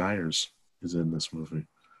Ogden Stiers is in this movie.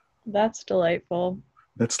 That's delightful.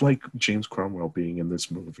 That's like James Cromwell being in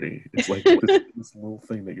this movie. It's like this little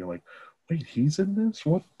thing that you're like, wait, he's in this?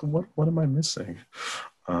 What am I missing?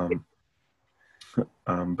 Um,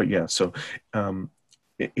 but yeah, so um,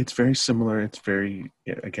 it's very similar. It's very,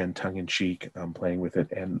 again, tongue in cheek, playing with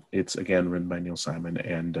it, and it's again written by Neil Simon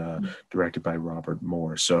and directed by Robert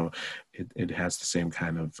Moore. So it has the same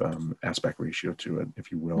kind of aspect ratio to it,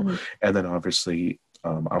 if you will. Mhm. And then obviously,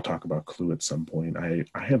 I'll talk about Clue at some point. I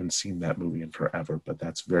haven't seen that movie in forever, but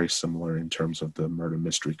that's very similar in terms of the murder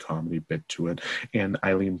mystery comedy bit to it. And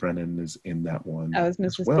Eileen Brennan is in that That one was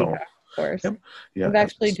as Mrs. well. Peacock, of course. Yep. Yeah, I've as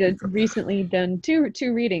actually Mrs. did Peacock. recently done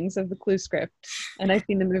two readings of the Clue script, and I've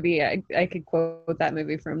seen the movie. I could quote that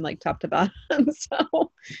movie from like top to bottom, so I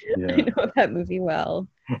Yeah. know that movie well.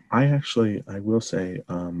 I will say,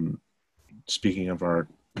 speaking of our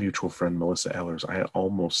mutual friend Melissa Ehlers, I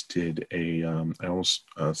almost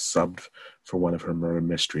subbed for one of her murder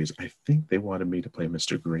mysteries. I think they wanted me to play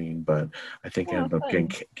Mr. Green, but I think I Oh, ended up getting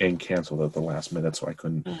fun. getting canceled at the last minute, so I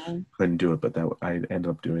Oh, couldn't do it. But that I ended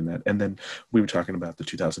up doing that. And then we were talking about the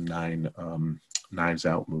 2009 Knives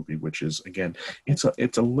Out movie, which is again, it's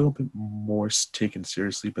a little bit more taken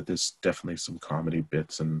seriously, but there's definitely some comedy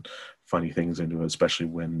bits and funny things into it, especially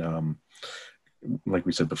when like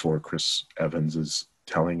we said before, Chris Evans is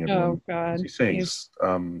telling everyone, oh what's God, he saying? he's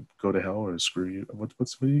Go to hell or screw you.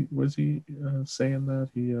 Was he saying that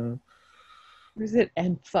he? was it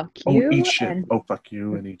and fuck Oh, eat you shit. and Oh, fuck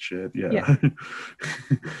you and eat shit. yeah. Yeah,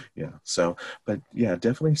 yeah. So, but yeah,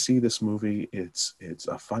 definitely see this movie. It's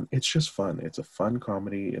a fun. It's just fun. It's a fun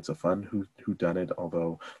comedy. It's a fun who done it.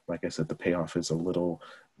 Although, like I said, the payoff is a little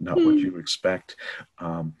not what Hmm. you expect.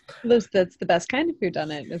 Um, That's the best kind of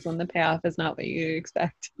whodunit is when the payoff is not what you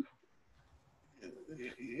expect.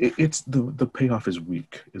 it's the payoff is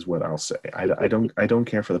weak is what I'll say. I don't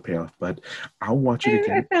care for the payoff, but I'll watch it I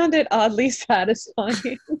again. found it oddly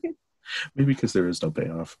satisfying. Maybe because there is no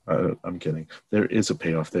payoff. I'm kidding. There is a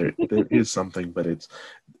payoff. There is something, but it's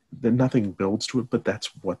nothing builds to it. But that's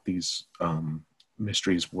what these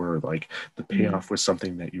mysteries were like. The Mhm. payoff was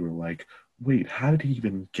something that you were like, wait, how did he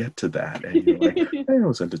even get to that? And you're like, hey, it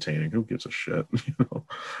was entertaining. Who gives a shit? you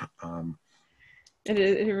um,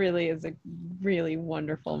 It really is a really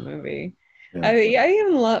wonderful movie. Yeah. I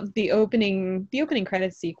even love the opening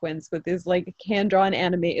credit sequence with this like hand drawn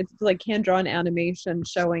animation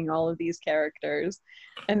showing all of these characters,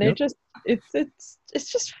 and they're Yep. just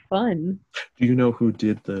it's just fun. Do you know who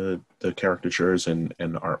did the caricatures and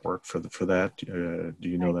artwork for that? Do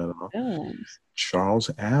you know I that at all? don't. Charles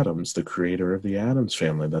Adams, the creator of the Adams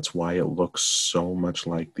Family. That's why it looks so much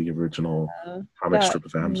like the original comic That strip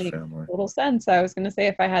of Adams makes Family. total sense. I was gonna say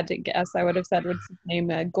if I had to guess, I would have said what's his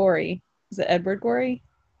name, Gorey. Is it Edward Gorey?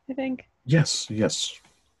 I think Yes, yes.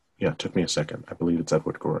 Yeah, it took me a second. I believe it's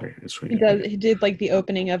Edward Gorey. he does. He did like the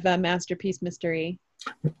opening of Masterpiece Mystery.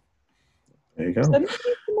 There you go. So maybe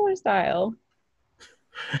similar style.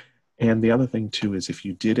 And the other thing too is if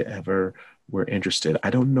you did ever were interested, I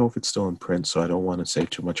don't know if it's still in print, so I don't want to say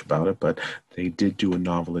too much about it, but they did do a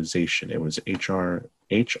novelization. It was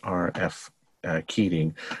HRF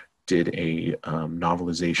Keating did a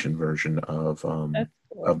novelization version That's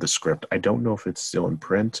cool. of the script. I don't know if it's still in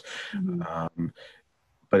print, Mhm. um,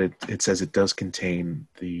 but it says it does contain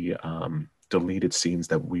the deleted scenes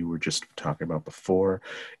that we were just talking about before.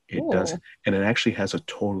 It does, Cool. and it actually has a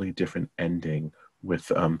totally different ending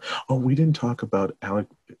with oh, we didn't talk about Alec.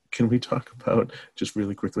 Can we talk about just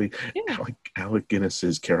really quickly? Yeah. Alec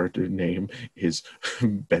Guinness's character name is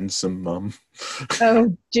Benson Mum.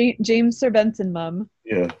 Oh, James Sir Benson, mum.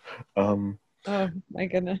 Yeah. Um, Oh my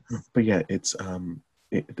goodness. but yeah, it's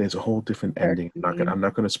there's a whole different ending. Character name. I'm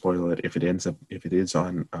not gonna spoil it. If it ends up, if it is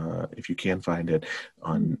on, if you can find it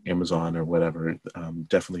on Amazon or whatever,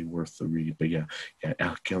 definitely worth the read. But yeah, yeah,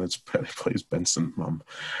 Alec Guinness plays Benson Mum.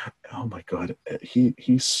 Oh my god,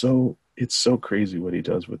 he's so, it's so crazy what he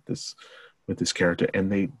does with this character,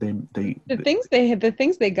 and The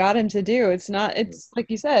things they got him to do, it's not, it's like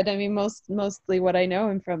you said, I mean, mostly what I know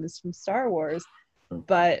him from is from Star Wars,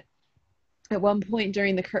 but at one point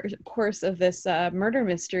during the course of this murder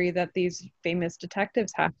mystery that these famous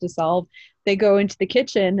detectives have to solve, they go into the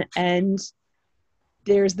kitchen and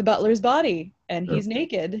there's the butler's body and yeah, he's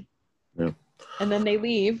naked. yeah. And then they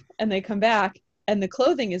leave and they come back and the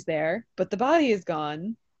clothing is there, but the body is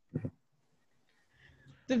gone.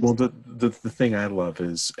 Well, the thing I love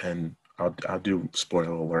is, and I'll do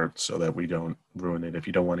spoiler alert so that we don't ruin it. If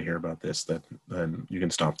you don't want to hear about this, then you can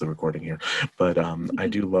stop the recording here. But I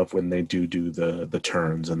do love when they do the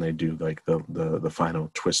turns and they do like the final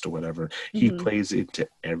twist or whatever. He Mm-hmm. plays into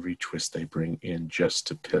every twist they bring in just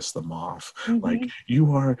to piss them off. Like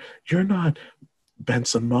Mm-hmm. you're not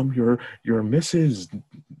Benson, Mum. You're Mrs.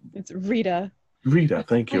 It's Rita. Rita.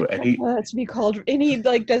 Thank I you. And he, prefer to be called, and he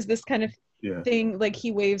like does this kind of yeah. thing, like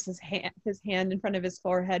he waves his hand in front of his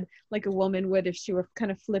forehead like a woman would if she were kind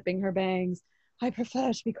of flipping her bangs. I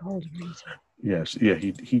prefer to be called Rita. Yes, yeah,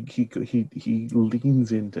 he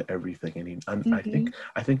leans into everything, and Mm-hmm.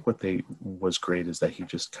 I think what they was great is that he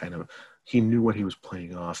just kind of, he knew what he was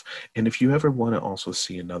playing off. And if you ever want to also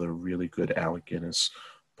see another really good Alec Guinness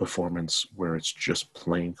performance where it's just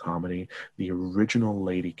plain comedy, the original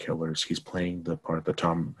Lady Killers, he's playing the part that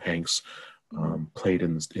Tom Hanks played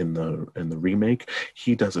in the remake.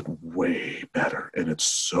 He does it way better, and it's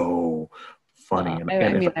so funny. I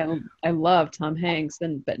And if mean, I love Tom Hanks,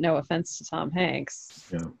 and but no offense to Tom Hanks.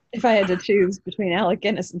 yeah. If I had to choose between Alec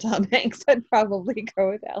Guinness and Tom Hanks, I'd probably go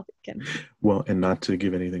with Alec Guinness. Well, and not to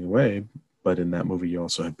give anything away, but in that movie you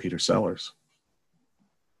also had Peter Sellers.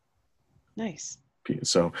 Nice.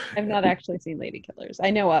 So I've not actually seen Lady Killers. I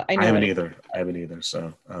I know haven't what it either. I haven't either.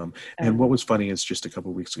 So, and what um, was funny is just a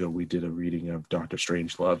couple of weeks ago we did a reading of Doctor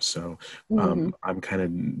Strangelove. So, mhm. I'm kind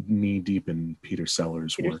of knee deep in Peter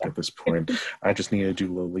Sellers' Peter work at this point. I just need to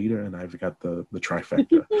do Lolita, and I've got the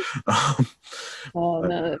trifecta. um, Oh but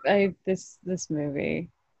no, I this movie.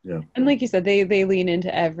 yeah, And like you said, they lean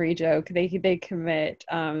into every joke. They commit.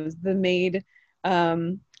 The maid,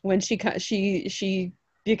 when she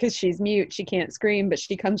because she's mute, she can't scream, but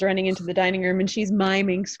she comes running into the dining room and she's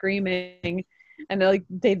miming screaming, and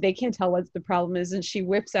they can't tell what the problem is, and she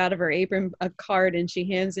whips out of her apron a card and she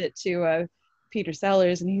hands it to Peter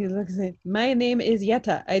Sellers, and he looks at, my name is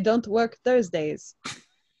Yetta. I don't work Thursdays.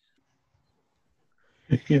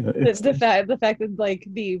 yeah, the, it's the fact the fact that like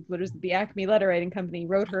the Acme letter writing company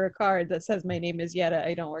wrote her a card that says my name is Yetta,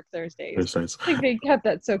 I don't work Thursdays. it's nice. Like they kept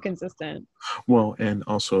that so consistent. Well, and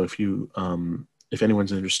also if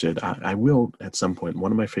anyone's interested, I will at some point.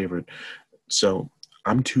 One of my favorite. So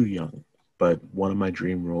I'm too young, but one of my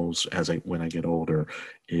dream roles when I get older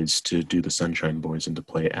is to do the Sunshine Boys and to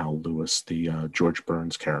play Al Lewis, the George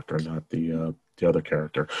Burns character, not the other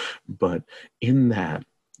character. But in that,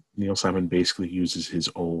 Neil Simon basically uses his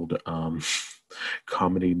old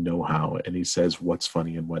comedy know-how, and he says what's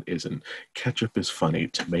funny and what isn't. Ketchup is funny,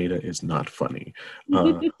 tomato is not funny.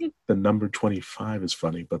 The number 25 is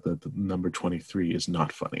funny, but the number 23 is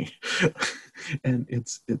not funny. And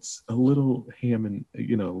it's a little ham and,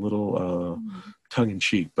 you know, a little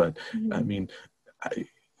tongue-in-cheek, but I mean,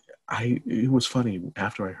 it was funny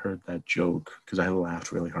after I heard that joke, because I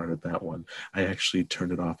laughed really hard at that one. I actually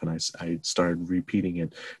turned it off and I started repeating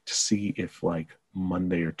it to see if like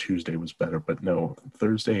Monday or Tuesday was better, but no,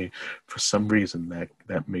 Thursday, for some reason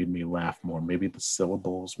that made me laugh more. Maybe the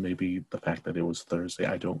syllables, maybe the fact that it was Thursday.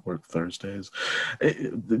 I don't work Thursdays.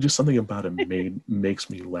 Just something about it makes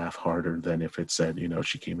me laugh harder than if it said, you know,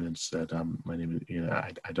 she came in and said, my name is, you know,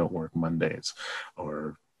 I don't work Mondays,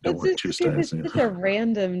 or don't work Tuesdays. It's such a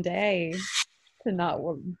random day to not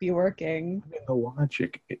be working. I mean, the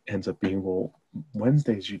logic ends up being, well,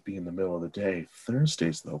 Wednesdays you'd be in the middle of the day,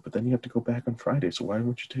 Thursdays though, but then you have to go back on Friday. So why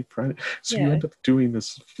wouldn't you take Friday? So you end up doing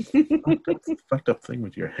this fucked up thing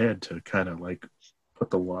with your head to kind of like put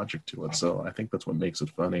the logic to it. So I think that's what makes it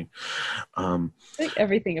funny. I think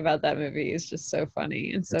everything about that movie is just so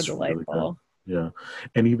funny and so delightful. Really, yeah,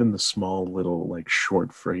 and even the small little like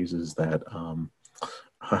short phrases that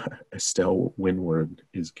Estelle Winward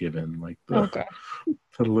is given, like the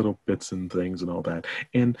little bits and things and all that.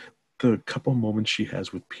 And the couple moments she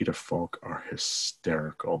has with Peter Falk are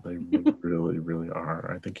hysterical. They really, really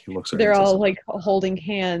are. I think he looks at her. They're all like holding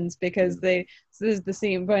hands because this is the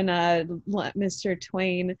scene when Mr.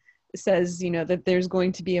 Twain says, you know, that there's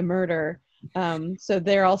going to be a murder. So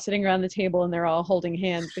they're all sitting around the table and they're all holding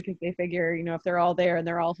hands because they figure, you know, if they're all there and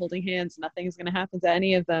they're all holding hands, nothing's going to happen to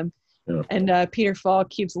any of them. Yeah. And Peter Falk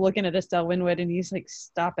keeps looking at Estelle Winwood and he's like,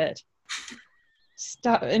 stop it.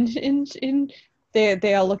 Stop. And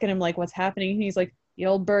they all look at him like, what's happening? And he's like, the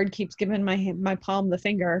old bird keeps giving my palm the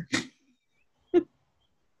finger.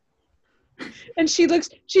 And she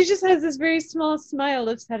just has this very small smile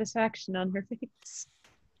of satisfaction on her face.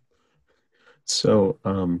 So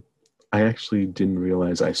I actually didn't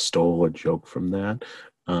realize I stole a joke from that.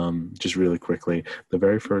 Just really quickly, the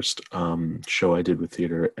very first show I did with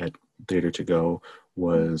theater at Theater to Go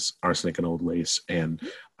was Arsenic and Old Lace, and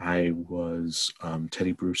I was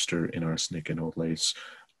Teddy Brewster in Arsenic and Old Lace,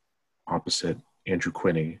 opposite Andrew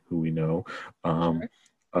Quinney, who we know.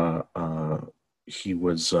 He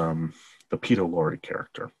was the Peter Lorre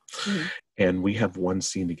character. Mm-hmm. And we have one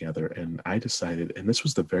scene together, and I decided, and this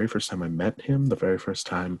was the very first time I met him, the very first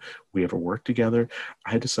time we ever worked together,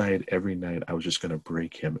 I decided every night I was just going to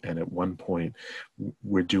break him. And at one point,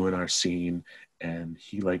 we're doing our scene, and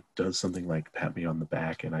he like does something like pat me on the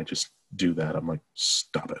back, and I just do that. I'm like,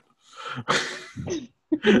 stop it.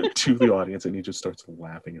 To the audience, and he just starts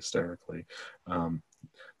laughing hysterically.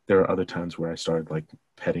 There are other times where I started like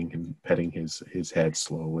petting his head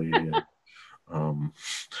slowly.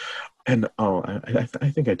 And I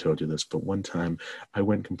think I told you this, but one time I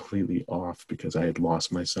went completely off because I had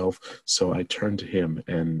lost myself. So I turned to him,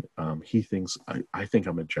 and he thinks I think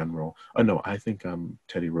I'm a general. No, I think I'm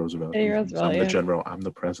Teddy Roosevelt. I'm the general. I'm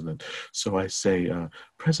the president. So I say,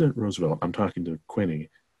 President Roosevelt. I'm talking to Quinney,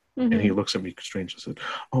 mm-hmm. And he looks at me strange and said,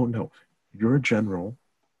 "Oh no, you're a general.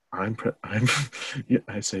 I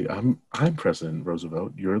say, I'm President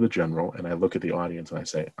Roosevelt, you're the general," and I look at the audience and I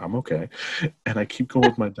say, "I'm okay." And I keep going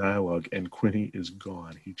with my dialogue, and Quinney is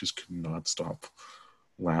gone. He just could not stop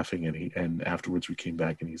laughing, and afterwards we came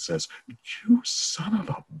back and he says, "You son of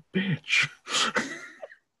a bitch."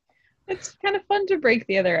 It's kind of fun to break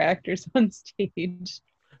the other actors on stage.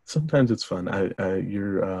 Sometimes it's fun.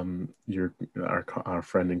 You're our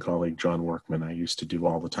friend and colleague John Workman. I used to do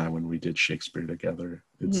all the time when we did Shakespeare together.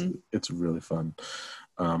 It's really fun.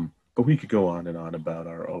 But we could go on and on about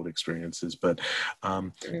our old experiences. But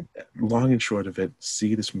long and short of it,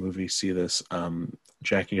 see this movie. See this.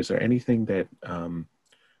 Jackie, is there anything that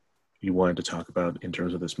you wanted to talk about in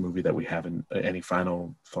terms of this movie that we haven't? Any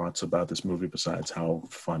final thoughts about this movie besides how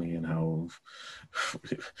funny and how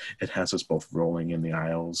it has us both rolling in the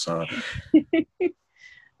aisles?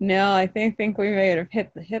 No, I think we may have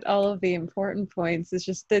hit all of the important points. It's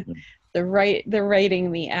just that the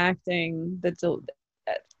writing, the acting,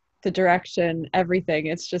 the direction, everything.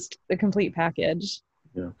 It's just the complete package.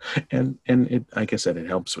 Yeah, and it, like I said, it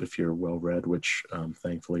helps if you're well read, which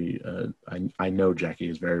thankfully I know Jackie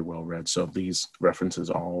is very well read, so these references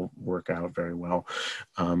all work out very well.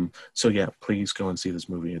 So yeah, please go and see this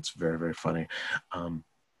movie. It's very, very funny.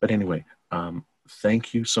 But anyway,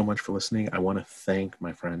 thank you so much for listening. I want to thank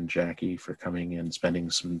my friend Jackie for coming and spending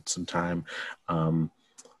some time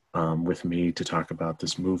with me to talk about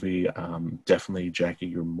this movie. Definitely, Jackie,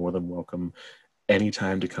 you're more than welcome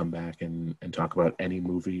anytime to come back and talk about any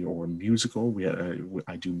movie or musical.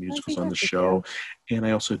 I do I'd musicals be on the happy show, to. and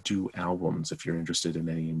I also do albums if you're interested in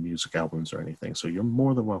any music albums or anything. So you're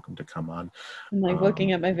more than welcome to come on. I'm like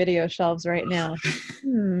looking Um, at my video shelves right now.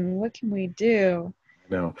 What can we do?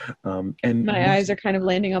 no, and My eyes are kind of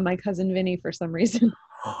landing on my cousin Vinny for some reason.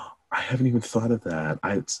 I haven't even thought of that.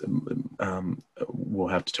 We'll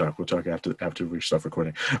have to talk. We'll talk after we start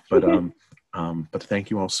recording. But thank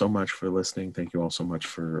you all so much for listening. Thank you all so much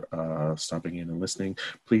for stopping in and listening.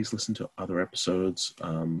 Please listen to other episodes.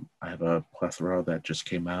 I have a plethora that just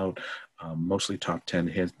came out, mostly top 10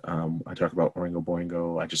 hit. I talk about Oingo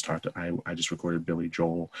Boingo. I just recorded Billy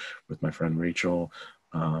Joel with my friend Rachel.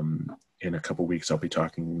 In a couple weeks, I'll be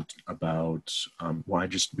talking about.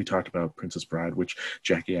 We talked about Princess Bride, which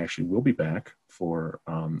Jackie actually will be back for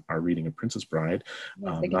our reading of Princess Bride.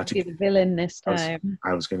 Yes, I get Not to to, be the villain this I was, time.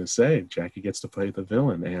 I was going to say Jackie gets to play the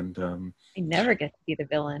villain, I never get to be the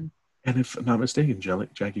villain. and if I'm not mistaken,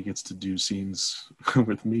 Jackie gets to do scenes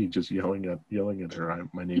with me, just yelling at her.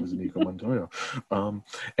 My name is Nico Montoya,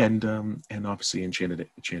 and obviously Enchanted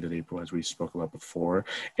April, as we spoke about before,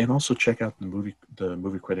 and also check out the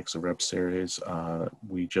movie critics of Rep series.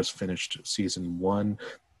 We just finished season 1.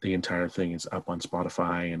 The entire thing is up on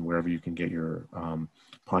Spotify and wherever you can get your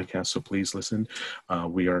podcast. So please listen.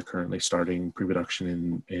 We are currently starting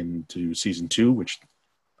pre-production into season 2, which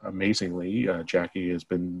amazingly, Jackie has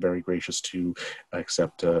been very gracious to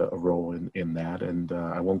accept a role in that. And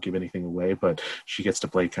I won't give anything away, but she gets to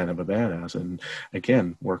play kind of a badass. And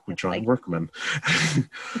again, work with That's John like, Workman.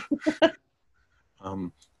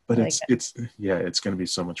 um, but I like it's going to be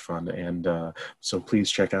so much fun. And so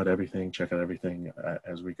please check out everything. Check out everything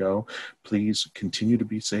as we go. Please continue to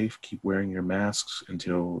be safe. Keep wearing your masks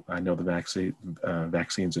until I know the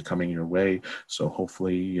vaccines are coming your way. So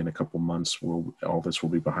hopefully in a couple months, all this will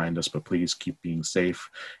be behind us. But please keep being safe.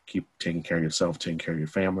 Keep taking care of yourself, taking care of your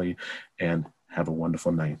family, and have a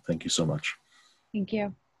wonderful night. Thank you so much. Thank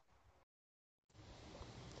you.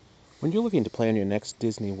 When you're looking to plan your next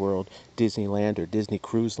Disney World, Disneyland, or Disney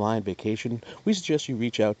Cruise Line vacation, we suggest you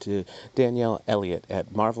reach out to Danielle Elliott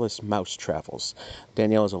at Marvelous Mouse Travels.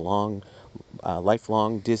 Danielle is a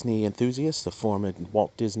lifelong Disney enthusiast, a former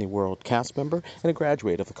Walt Disney World cast member, and a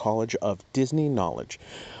graduate of the College of Disney Knowledge.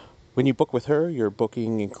 When you book with her, your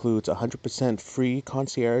booking includes 100% free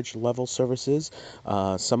concierge level services,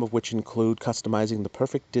 some of which include customizing the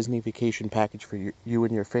perfect Disney vacation package for you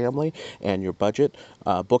and your family and your budget,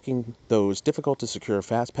 booking those difficult to secure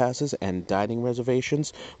fast passes and dining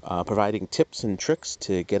reservations, providing tips and tricks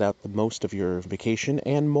to get out the most of your vacation,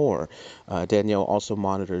 and more. Danielle also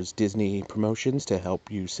monitors Disney promotions to help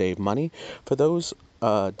you save money. For those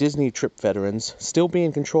Disney trip veterans, still be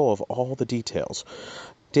in control of all the details.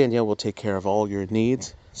 Danielle will take care of all your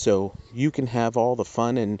needs so you can have all the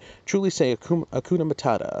fun and truly say Akuna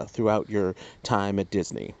Matata throughout your time at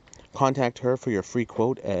Disney. Contact her for your free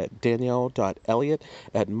quote at danielle.elliott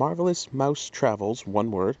at marvelousmousetravels, one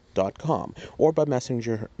word, .com, or by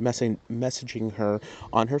messaging her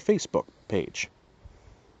on her Facebook page.